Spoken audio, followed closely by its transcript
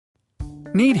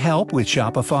Need help with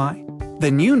Shopify?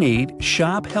 Then you need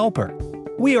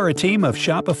ShopHelper. We are a team of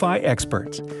Shopify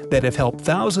experts that have helped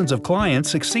thousands of clients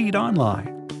succeed online.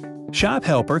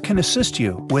 ShopHelper can assist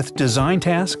you with design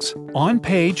tasks,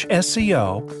 on-page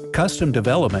SEO, custom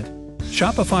development,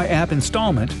 Shopify app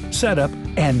installment, setup,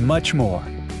 and much more.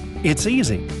 It's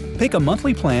easy. Pick a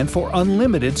monthly plan for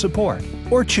unlimited support,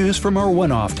 or choose from our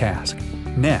one-off task.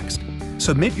 Next,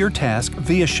 submit your task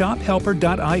via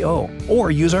ShopHelper.io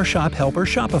or use our ShopHelper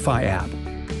Shopify app.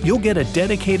 You'll get a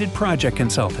dedicated project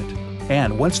consultant,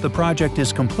 and once the project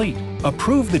is complete,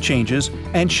 approve the changes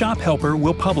and ShopHelper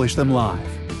will publish them live.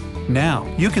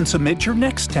 Now you can submit your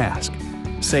next task.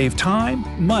 Save time,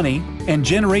 money, and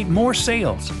generate more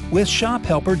sales with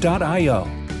ShopHelper.io,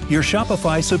 your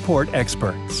Shopify support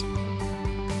experts.